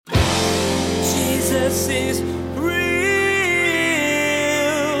Jesus is real.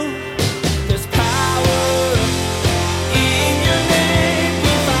 There's power in your name. We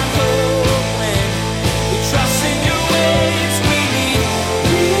find hope when we trust in your ways. We need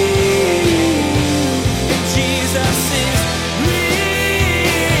you. And Jesus is real.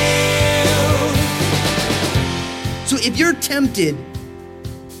 So if you're tempted,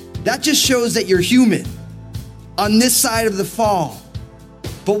 that just shows that you're human on this side of the fall.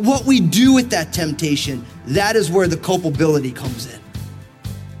 But what we do with that temptation, that is where the culpability comes in.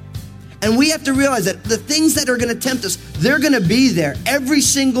 And we have to realize that the things that are gonna tempt us, they're gonna be there every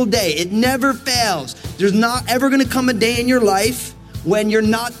single day. It never fails. There's not ever gonna come a day in your life when you're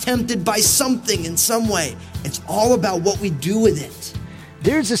not tempted by something in some way. It's all about what we do with it.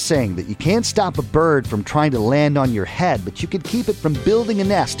 There's a saying that you can't stop a bird from trying to land on your head, but you can keep it from building a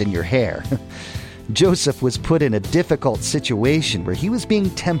nest in your hair. Joseph was put in a difficult situation where he was being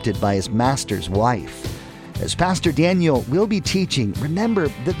tempted by his master's wife. As Pastor Daniel will be teaching, remember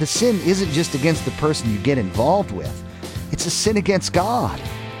that the sin isn't just against the person you get involved with. It's a sin against God.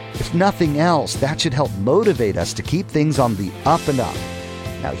 If nothing else, that should help motivate us to keep things on the up and up.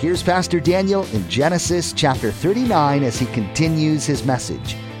 Now here's Pastor Daniel in Genesis chapter 39 as he continues his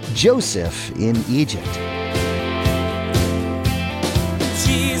message, Joseph in Egypt.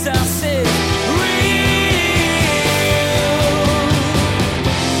 Jesus is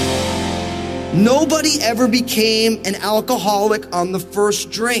Nobody ever became an alcoholic on the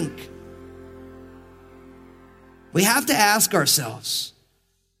first drink. We have to ask ourselves,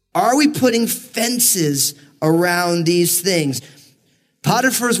 are we putting fences around these things?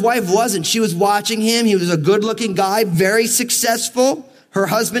 Potiphar's wife wasn't. She was watching him. He was a good-looking guy, very successful. Her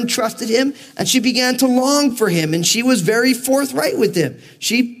husband trusted him, and she began to long for him, and she was very forthright with him.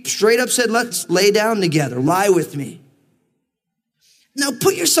 She straight up said, let's lay down together, lie with me. Now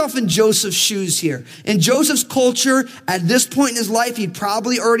put yourself in Joseph's shoes here. In Joseph's culture, at this point in his life, he'd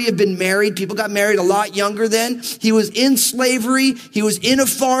probably already have been married. People got married a lot younger then. He was in slavery. He was in a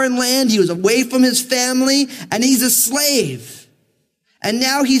foreign land. He was away from his family, and he's a slave. And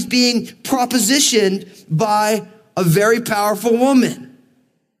now he's being propositioned by a very powerful woman.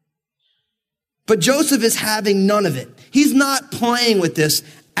 But Joseph is having none of it. He's not playing with this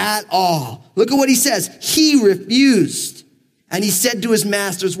at all. Look at what he says. He refused. And he said to his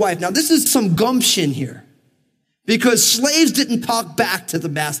master's wife. Now, this is some gumption here, because slaves didn't talk back to the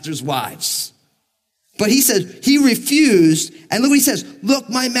master's wives. But he said he refused. And look what he says. Look,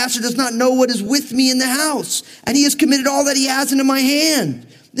 my master does not know what is with me in the house, and he has committed all that he has into my hand.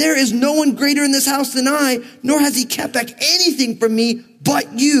 There is no one greater in this house than I, nor has he kept back anything from me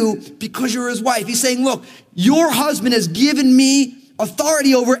but you, because you're his wife. He's saying, look, your husband has given me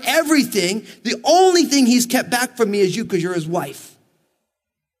authority over everything. The only thing he's kept back from me is you, because you're his wife.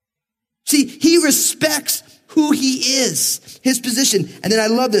 See, he respects who he is, his position. And then I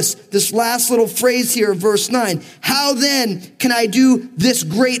love this last little phrase here, verse 9. How then can I do this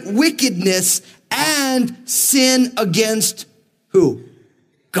great wickedness and sin against who?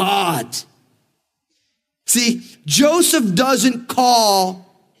 God. See, Joseph doesn't call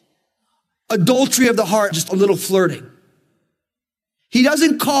adultery of the heart just a little flirting. He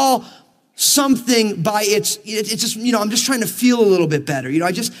doesn't call something by it's just, I'm just trying to feel a little bit better.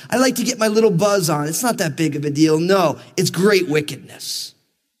 I like to get my little buzz on. It's not that big of a deal. No, it's great wickedness.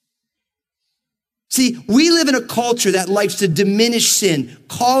 See, we live in a culture that likes to diminish sin,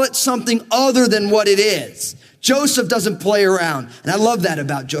 call it something other than what it is. Joseph doesn't play around. And I love that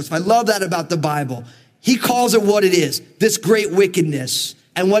about Joseph. I love that about the Bible. He calls it what it is, this great wickedness.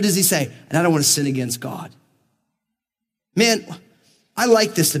 And what does he say? And I don't want to sin against God. Man, I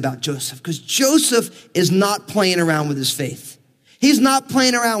like this about Joseph, because Joseph is not playing around with his faith. He's not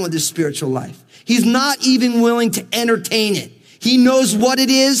playing around with his spiritual life. He's not even willing to entertain it. He knows what it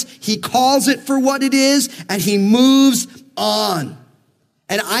is. He calls it for what it is, and he moves on.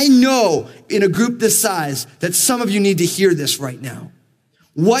 And I know in a group this size that some of you need to hear this right now.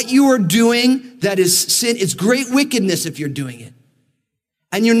 What you are doing that is sin, it's great wickedness if you're doing it.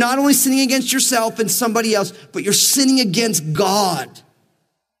 And you're not only sinning against yourself and somebody else, but you're sinning against God.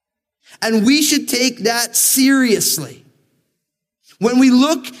 And we should take that seriously. When we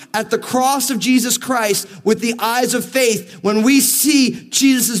look at the cross of Jesus Christ with the eyes of faith, when we see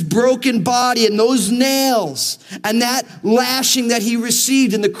Jesus' broken body and those nails and that lashing that he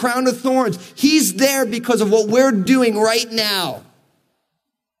received and the crown of thorns, he's there because of what we're doing right now.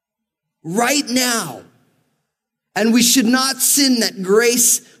 Right now. And we should not sin that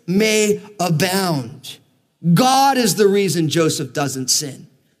grace may abound. God is the reason Joseph doesn't sin,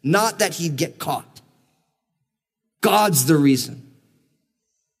 not that he'd get caught. God's the reason.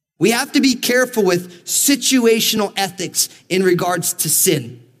 We have to be careful with situational ethics in regards to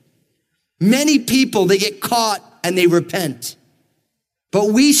sin. Many people, they get caught and they repent.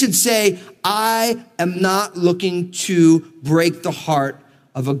 But we should say, I am not looking to break the heart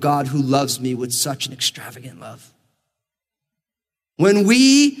of a God who loves me with such an extravagant love. When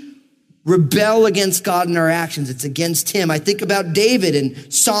we rebel against God in our actions, it's against him. I think about David in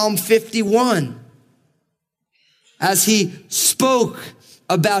Psalm 51 as he spoke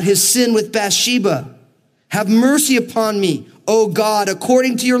about his sin with Bathsheba. Have mercy upon me, O God,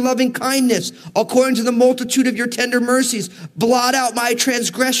 according to your loving kindness, according to the multitude of your tender mercies. Blot out my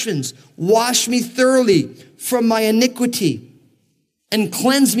transgressions. Wash me thoroughly from my iniquity and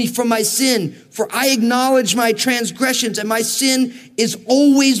cleanse me from my sin. For I acknowledge my transgressions and my sin is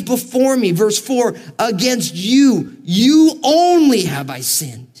always before me. Verse 4, against you, you only have I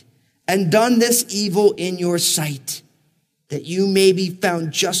sinned and done this evil in your sight, that you may be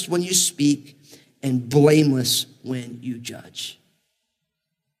found just when you speak and blameless when you judge.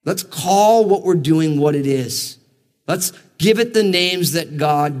 Let's call what we're doing what it is. Let's give it the names that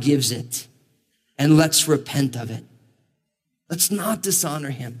God gives it, and let's repent of it. Let's not dishonor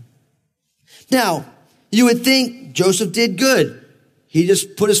him. Now, you would think Joseph did good. He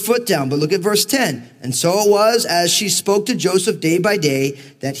just put his foot down, but look at verse 10. And so it was, as she spoke to Joseph day by day,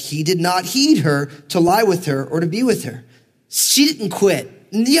 that he did not heed her to lie with her or to be with her. She didn't quit.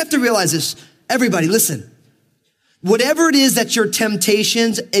 And you have to realize this. Everybody, listen. Whatever it is that's your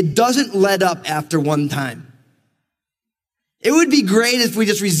temptations, it doesn't let up after one time. It would be great if we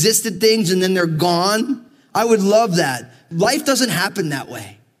just resisted things and then they're gone. I would love that. Life doesn't happen that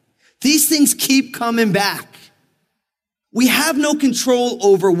way. These things keep coming back. We have no control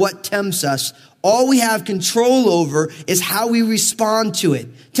over what tempts us. All we have control over is how we respond to it.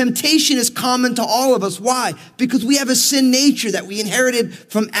 Temptation is common to all of us. Why? Because we have a sin nature that we inherited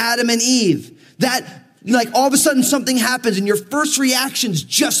from Adam and Eve. That, like, all of a sudden something happens and your first reaction's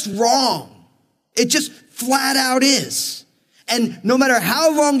just wrong. It just flat out is. And no matter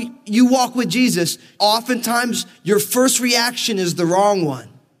how long you walk with Jesus, oftentimes your first reaction is the wrong one.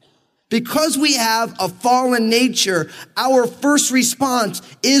 Because we have a fallen nature, our first response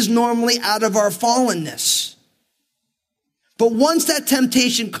is normally out of our fallenness. But once that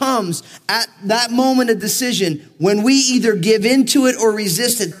temptation comes, at that moment of decision, when we either give into it or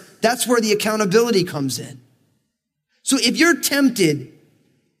resist it, that's where the accountability comes in. So if you're tempted,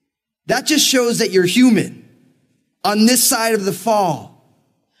 that just shows that you're human on this side of the fall.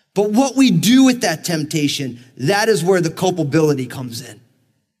 But what we do with that temptation, that is where the culpability comes in.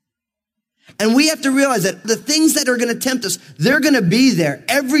 And we have to realize that the things that are going to tempt us, they're going to be there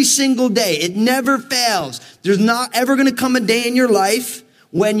every single day. It never fails. There's not ever going to come a day in your life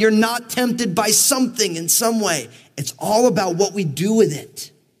when you're not tempted by something in some way. It's all about what we do with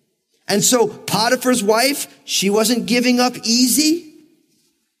it. And so Potiphar's wife, she wasn't giving up easy.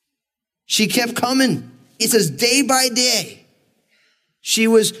 She kept coming. It says day by day. She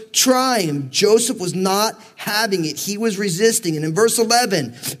was trying. Joseph was not having it. He was resisting. And in verse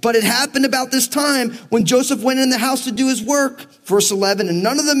 11, but it happened about this time when Joseph went in the house to do his work. Verse 11, and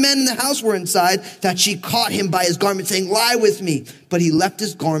none of the men in the house were inside, that she caught him by his garment, saying, lie with me. But he left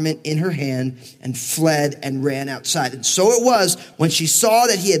his garment in her hand and fled and ran outside. And so it was, when she saw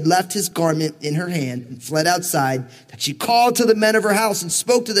that he had left his garment in her hand and fled outside, that she called to the men of her house and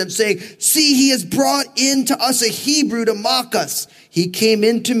spoke to them, saying, see, he has brought in to us a Hebrew to mock us. He came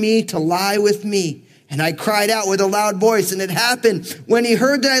in to me to lie with me. And I cried out with a loud voice. And it happened when he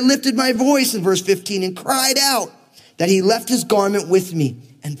heard that I lifted my voice, in verse 15, and cried out, that he left his garment with me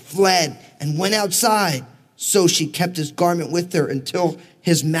and fled and went outside. So she kept his garment with her until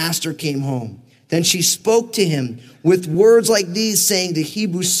his master came home. Then she spoke to him with words like these, saying, the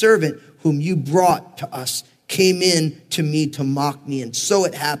Hebrew servant whom you brought to us came in to me to mock me. And so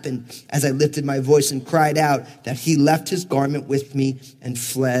it happened, as I lifted my voice and cried out, that he left his garment with me and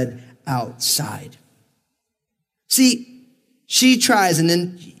fled outside. See, she tries, and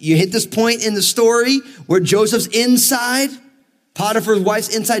then you hit this point in the story where Joseph's inside, Potiphar's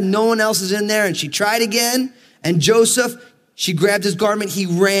wife's inside, no one else is in there, and she tried again, and Joseph, she grabbed his garment, he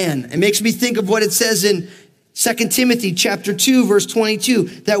ran. It makes me think of what it says in 2 Timothy chapter 2, verse 22,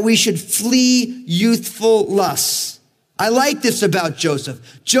 that we should flee youthful lusts. I like this about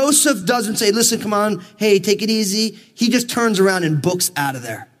Joseph. Joseph doesn't say, listen, come on, hey, take it easy. He just turns around and books out of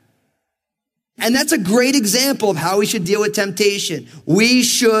there. And that's a great example of how we should deal with temptation. We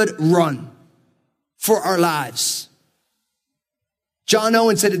should run for our lives. John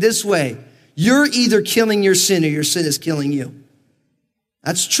Owen said it this way, you're either killing your sin or your sin is killing you.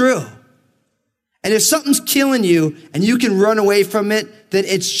 That's true. And if something's killing you and you can run away from it, then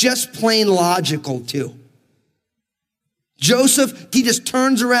it's just plain logical too. Joseph, he just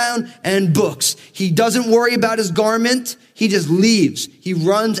turns around and books. He doesn't worry about his garment. He just leaves. He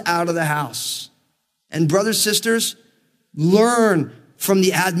runs out of the house. And brothers, sisters, learn from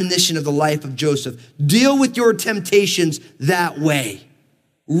the admonition of the life of Joseph. Deal with your temptations that way.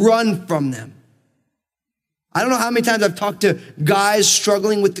 Run from them. I don't know how many times I've talked to guys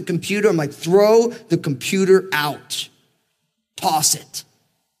struggling with the computer. I'm like, throw the computer out. Toss it.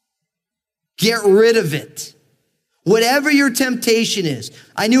 Get rid of it. Whatever your temptation is.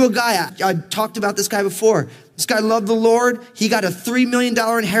 I knew a guy, I talked about this guy before. This guy loved the Lord. He got a $3 million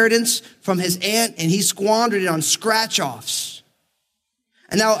inheritance from his aunt, and he squandered it on scratch-offs.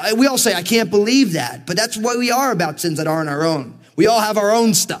 And now we all say, I can't believe that. But that's what we are about sins that aren't our own. We all have our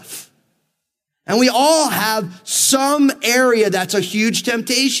own stuff. And we all have some area that's a huge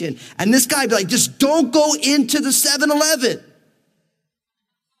temptation. And this guy be like, just don't go into the 7-Eleven.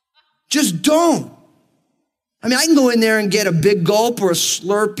 Just don't. I mean, I can go in there and get a Big Gulp or a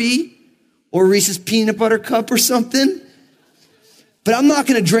Slurpee or Reese's Peanut Butter Cup or something. But I'm not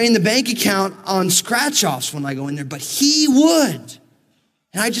going to drain the bank account on scratch-offs when I go in there. But he would.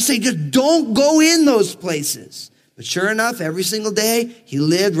 And I just say, just don't go in those places. But sure enough, every single day, he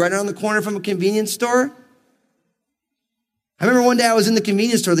lived right around the corner from a convenience store. I remember one day I was in the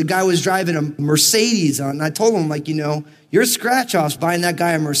convenience store. The guy was driving a Mercedes on. And I told him, like, your scratch-offs buying that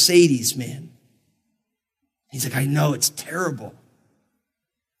guy a Mercedes, man. He's like, I know, it's terrible.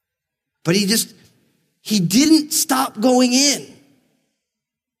 But he didn't stop going in.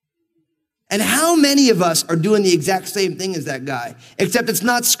 And how many of us are doing the exact same thing as that guy? Except it's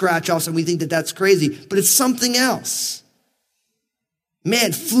not scratch-offs and we think that that's crazy, but it's something else.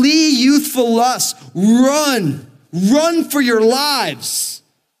 Man, flee youthful lust. Run for your lives.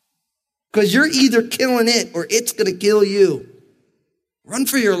 Because you're either killing it or it's going to kill you. Run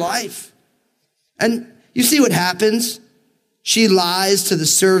for your life. And you see what happens? She lies to the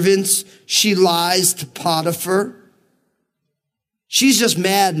servants. She lies to Potiphar. She's just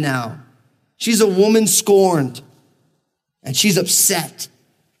mad now. She's a woman scorned. And she's upset.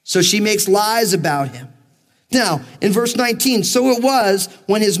 So she makes lies about him. Now, in verse 19, so it was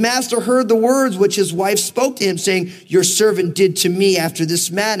when his master heard the words which his wife spoke to him, saying, your servant did to me after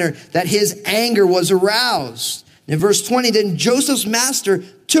this manner, that his anger was aroused. And in verse 20, then Joseph's master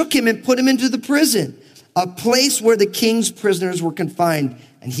took him and put him into the prison, a place where the king's prisoners were confined,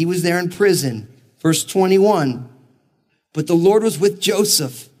 and he was there in prison. Verse 21, but the Lord was with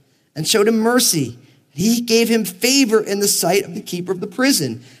Joseph and showed him mercy. He gave him favor in the sight of the keeper of the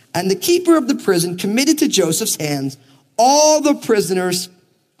prison. And the keeper of the prison committed to Joseph's hands all the prisoners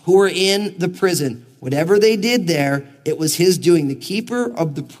who were in the prison. Whatever they did there, it was his doing. The keeper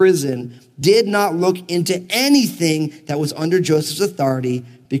of the prison did not look into anything that was under Joseph's authority,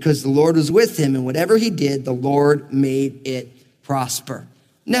 because the Lord was with him, and whatever he did, the Lord made it prosper.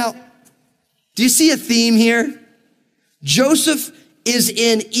 Now, do you see a theme here? Joseph is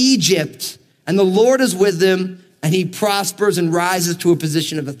in Egypt, and the Lord is with him, and he prospers and rises to a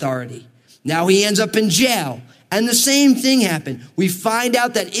position of authority. Now he ends up in jail, and the same thing happened. We find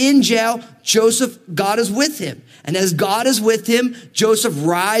out that in jail, God is with him. And as God is with him, Joseph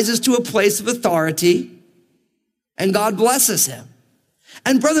rises to a place of authority, and God blesses him.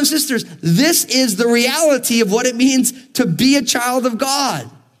 And brothers and sisters, this is the reality of what it means to be a child of God.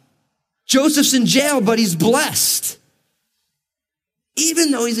 Joseph's in jail, but he's blessed.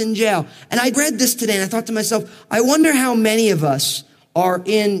 Even though he's in jail. And I read this today and I thought to myself, I wonder how many of us are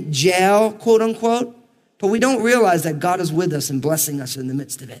in jail, quote unquote, but we don't realize that God is with us and blessing us in the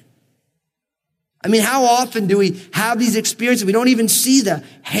midst of it. I mean, how often do we have these experiences? We don't even see the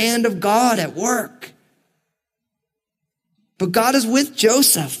hand of God at work. But God is with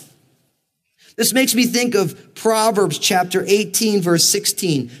Joseph. This makes me think of Proverbs chapter 18, verse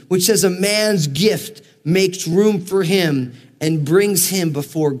 16, which says, a man's gift makes room for him and brings him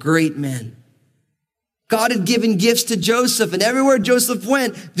before great men. God had given gifts to Joseph, and everywhere Joseph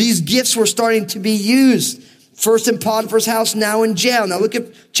went, these gifts were starting to be used. First in Potiphar's house, now in jail. Now look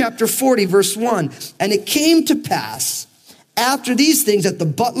at chapter 40, verse 1. And it came to pass after these things that the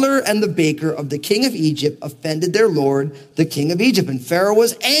butler and the baker of the king of Egypt offended their lord, the king of Egypt. And Pharaoh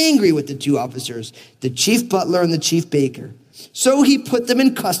was angry with the two officers, the chief butler and the chief baker. So he put them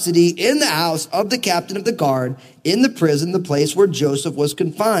in custody in the house of the captain of the guard, in the prison, the place where Joseph was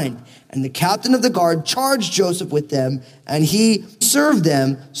confined. And the captain of the guard charged Joseph with them, and he served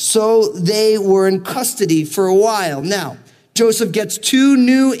them, so they were in custody for a while. Now, Joseph gets two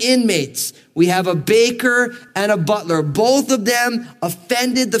new inmates. We have a baker and a butler. Both of them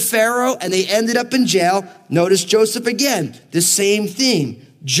offended the Pharaoh and they ended up in jail. Notice Joseph again, the same theme.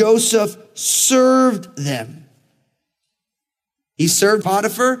 Joseph served them. He served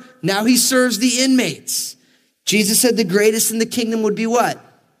Potiphar. Now he serves the inmates. Jesus said the greatest in the kingdom would be what?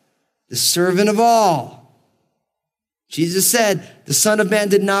 The servant of all. Jesus said the Son of Man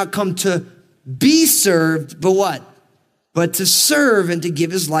did not come to be served, but what? But to serve and to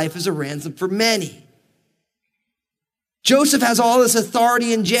give his life as a ransom for many. Joseph has all this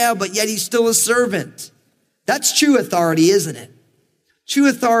authority in jail, but yet he's still a servant. That's true authority, isn't it? True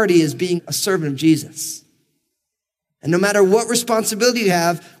authority is being a servant of Jesus. And no matter what responsibility you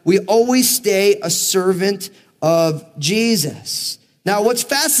have, we always stay a servant of Jesus. Now, what's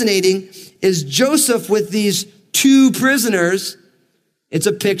fascinating is Joseph with these two prisoners. It's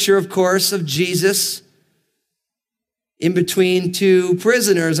a picture, of course, of Jesus in between two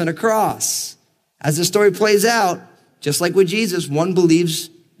prisoners on a cross. As the story plays out, just like with Jesus, one believes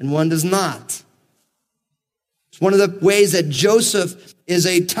and one does not. It's one of the ways that Joseph is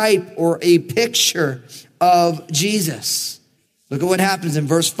a type or a picture of Jesus. Look at what happens in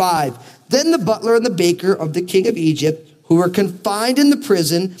verse 5. Then the butler and the baker of the king of Egypt, who were confined in the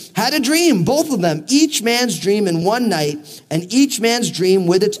prison, had a dream, both of them, each man's dream in one night, and each man's dream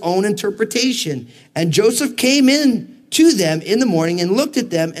with its own interpretation. And Joseph came in to them in the morning and looked at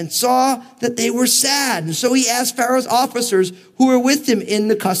them and saw that they were sad. And so he asked Pharaoh's officers who were with him in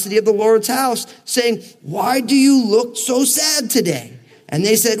the custody of the Lord's house, saying, "Why do you look so sad today?" And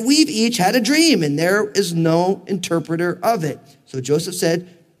they said, "We've each had a dream, and there is no interpreter of it." So Joseph said,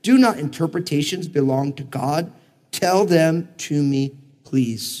 "Do not interpretations belong to God? Tell them to me,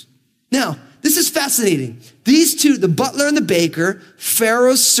 please." Now, this is fascinating. These two, the butler and the baker,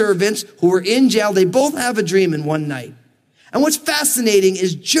 Pharaoh's servants who were in jail, they both have a dream in one night. And what's fascinating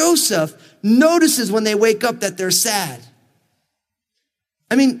is Joseph notices when they wake up that they're sad.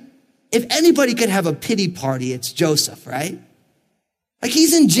 I mean, if anybody could have a pity party, it's Joseph, right? Like,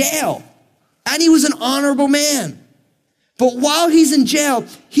 he's in jail and he was an honorable man. But while he's in jail,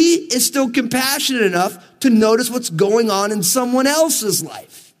 he is still compassionate enough to notice what's going on in someone else's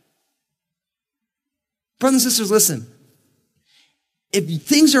life. Brothers and sisters, listen. If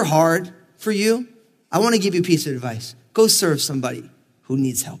things are hard for you, I want to give you a piece of advice. Go serve somebody who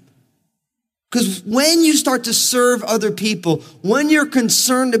needs help. Because when you start to serve other people, when you're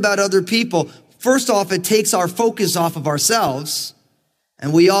concerned about other people, first off, it takes our focus off of ourselves.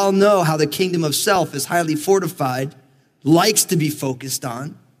 And we all know how the kingdom of self is highly fortified, likes to be focused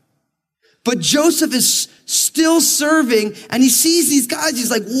on. But Joseph is still serving, and he sees these guys.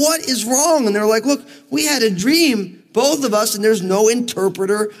 He's like, "What is wrong?" And they're like, "Look, we had a dream, both of us, and there's no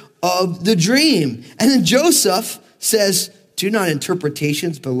interpreter of the dream." And then Joseph says, "Do not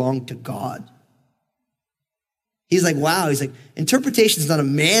interpretations belong to God?" He's like, wow. He's like, interpretation is not a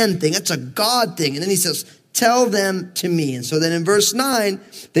man thing. That's a God thing. And then he says, "Tell them to me." And so then in verse 9,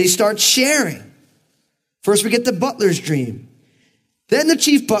 they start sharing. First, we get the butler's dream. Then the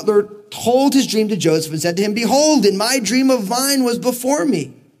chief butler told his dream to Joseph and said to him, "Behold, in my dream a vine was before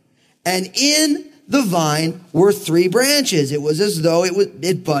me. And in the vine were 3 branches. It was as though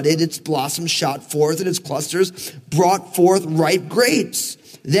it budded, its blossoms shot forth, and its clusters brought forth ripe grapes.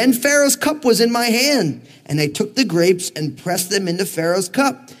 Then Pharaoh's cup was in my hand, and I took the grapes and pressed them into Pharaoh's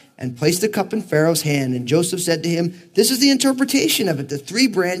cup, and placed the cup in Pharaoh's hand. And Joseph said to him, "This is the interpretation of it. The 3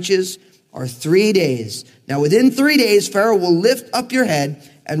 branches are 3 days. Now within 3 days, Pharaoh will lift up your head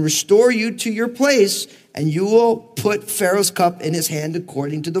and restore you to your place, and you will put Pharaoh's cup in his hand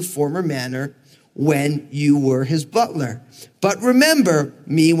according to the former manner when you were his butler. But remember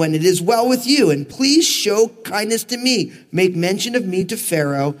me when it is well with you, and please show kindness to me. Make mention of me to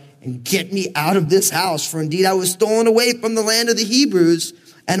Pharaoh, and get me out of this house. For indeed I was stolen away from the land of the Hebrews,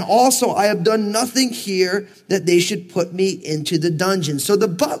 and also I have done nothing here that they should put me into the dungeon." So the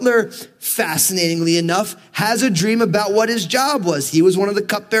butler, fascinatingly enough, has a dream about what his job was. He was one of the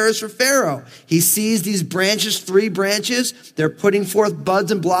cupbearers for Pharaoh. He sees these branches, 3 branches. They're putting forth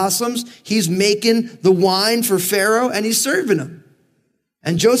buds and blossoms. He's making the wine for Pharaoh, and he's serving them.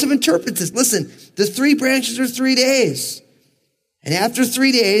 And Joseph interprets this. Listen, the 3 branches are 3 days. And after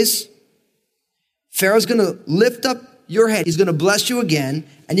 3 days, Pharaoh's going to lift up your head. He's going to bless you again,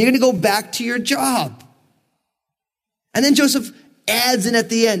 and you're going to go back to your job. And then Joseph adds in at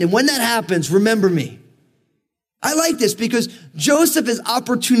the end, "And when that happens, remember me." I like this because Joseph is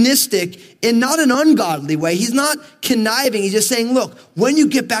opportunistic in not an ungodly way. He's not conniving. He's just saying, look, when you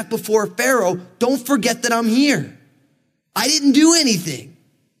get back before Pharaoh, don't forget that I'm here. I didn't do anything.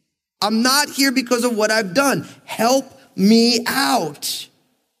 I'm not here because of what I've done. Help me out.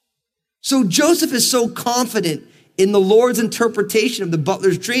 So Joseph is so confident in the Lord's interpretation of the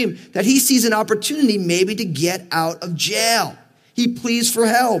butler's dream that he sees an opportunity maybe to get out of jail. He pleads for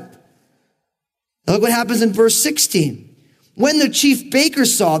help. Now look what happens in verse 16. When the chief baker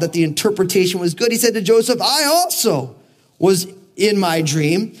saw that the interpretation was good, he said to Joseph, I also was in my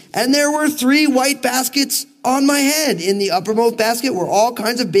dream, and there were 3 white baskets on my head. In the uppermost basket were all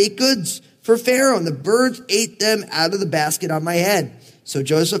kinds of baked goods for Pharaoh, and the birds ate them out of the basket on my head. So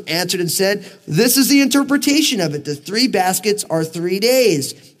Joseph answered and said, this is the interpretation of it. The 3 baskets are 3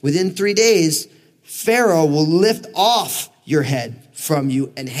 days. Within 3 days, Pharaoh will lift off your head from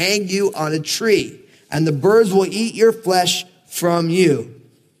you and hang you on a tree, and the birds will eat your flesh from you.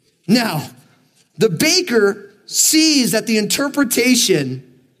 Now, the baker sees that the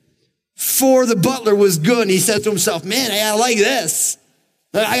interpretation for the butler was good, and he says to himself, man, I like this.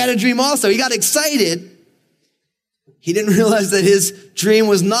 I got a dream also. He got excited. He didn't realize that his dream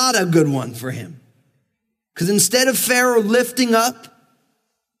was not a good one for him. Because instead of Pharaoh lifting up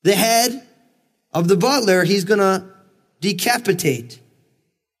the head of the butler, he's going to decapitate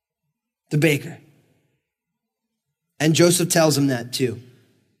the baker. And Joseph tells him that too.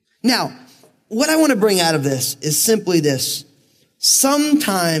 Now, what I want to bring out of this is simply this.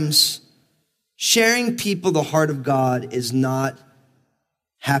 Sometimes sharing people the heart of God is not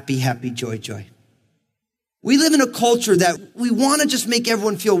happy, happy, joy, joy. We live in a culture that we want to just make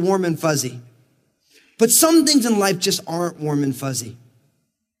everyone feel warm and fuzzy. But some things in life just aren't warm and fuzzy.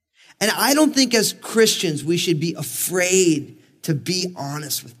 And I don't think as Christians we should be afraid to be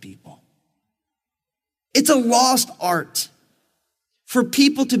honest with people. It's a lost art for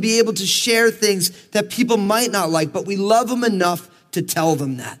people to be able to share things that people might not like, but we love them enough to tell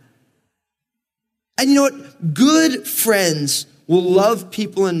them that. And you know what? Good friends will love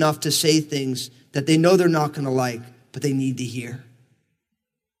people enough to say things that they know they're not going to like, but they need to hear.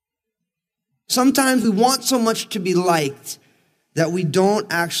 Sometimes we want so much to be liked that we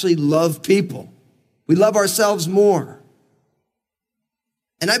don't actually love people. We love ourselves more.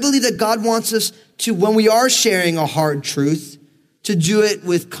 And I believe that God wants us to, when we are sharing a hard truth, to do it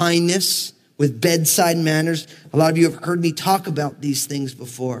with kindness, with bedside manners. A lot of you have heard me talk about these things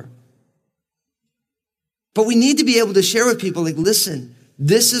before. But we need to be able to share with people, like, listen,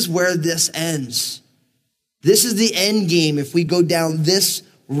 this is where this ends. This is the end game if we go down this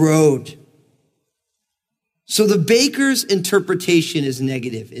road. So the baker's interpretation is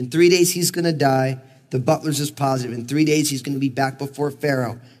negative. In 3 days, he's going to die. The butler's is positive. In 3 days, he's going to be back before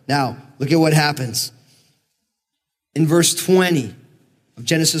Pharaoh. Now, look at what happens. In verse 20 of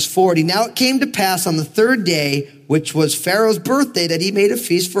Genesis 40, now it came to pass on the 3rd day, which was Pharaoh's birthday, that he made a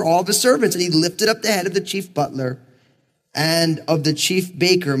feast for all of his servants. And he lifted up the head of the chief butler and of the chief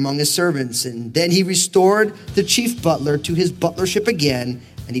baker among his servants. And then he restored the chief butler to his butlership again.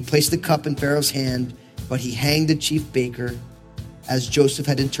 And he placed the cup in Pharaoh's hand, but he hanged the chief baker as Joseph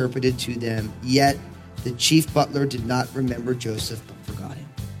had interpreted to them. Yet the chief butler did not remember Joseph, but forgot him.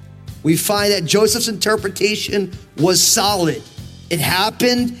 We find that Joseph's interpretation was solid. It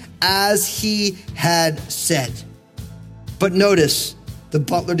happened as he had said. But notice, the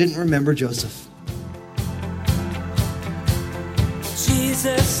butler didn't remember Joseph.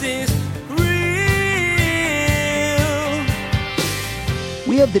 Jesus is real.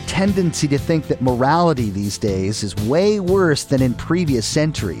 We have the tendency to think that morality these days is way worse than in previous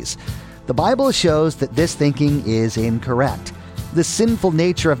centuries. The Bible shows that this thinking is incorrect. The sinful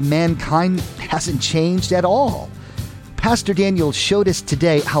nature of mankind hasn't changed at all. Pastor Daniel showed us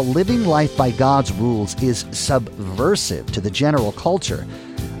today how living life by God's rules is subversive to the general culture,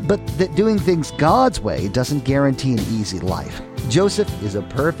 but that doing things God's way doesn't guarantee an easy life. Joseph is a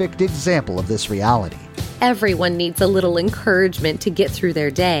perfect example of this reality. Everyone needs a little encouragement to get through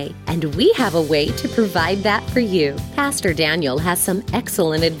their day, and we have a way to provide that for you. Pastor Daniel has some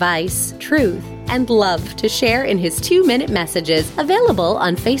excellent advice, truth, and love to share in his 2-minute messages available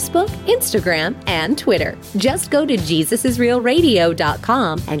on Facebook, Instagram, and Twitter. Just go to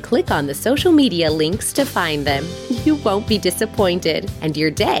JesusIsRealRadio.com and click on the social media links to find them. You won't be disappointed, and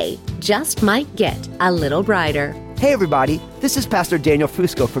your day just might get a little brighter. Hey everybody, this is Pastor Daniel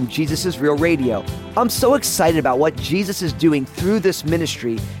Fusco from Jesus is Real Radio. I'm so excited about what Jesus is doing through this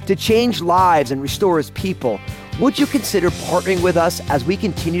ministry to change lives and restore his people. Would you consider partnering with us as we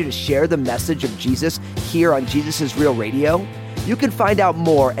continue to share the message of Jesus here on Jesus is Real Radio? You can find out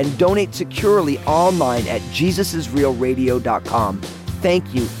more and donate securely online at JesusIsRealRadio.com.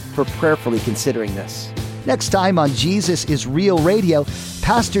 Thank you for prayerfully considering this. Next time on Jesus is Real Radio,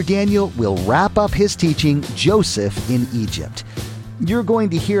 Pastor Daniel will wrap up his teaching, Joseph in Egypt. You're going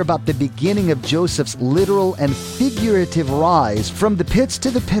to hear about the beginning of Joseph's literal and figurative rise from the pits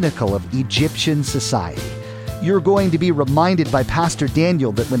to the pinnacle of Egyptian society. You're going to be reminded by Pastor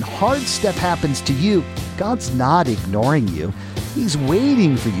Daniel that when hard stuff happens to you, God's not ignoring you. He's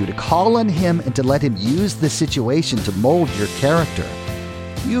waiting for you to call on Him and to let Him use the situation to mold your character.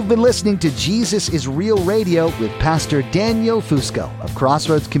 You've been listening to Jesus is Real Radio with Pastor Daniel Fusco of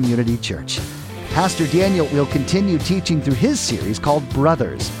Crossroads Community Church. Pastor Daniel will continue teaching through his series called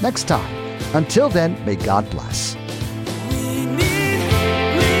Brothers next time. Until then, may God bless.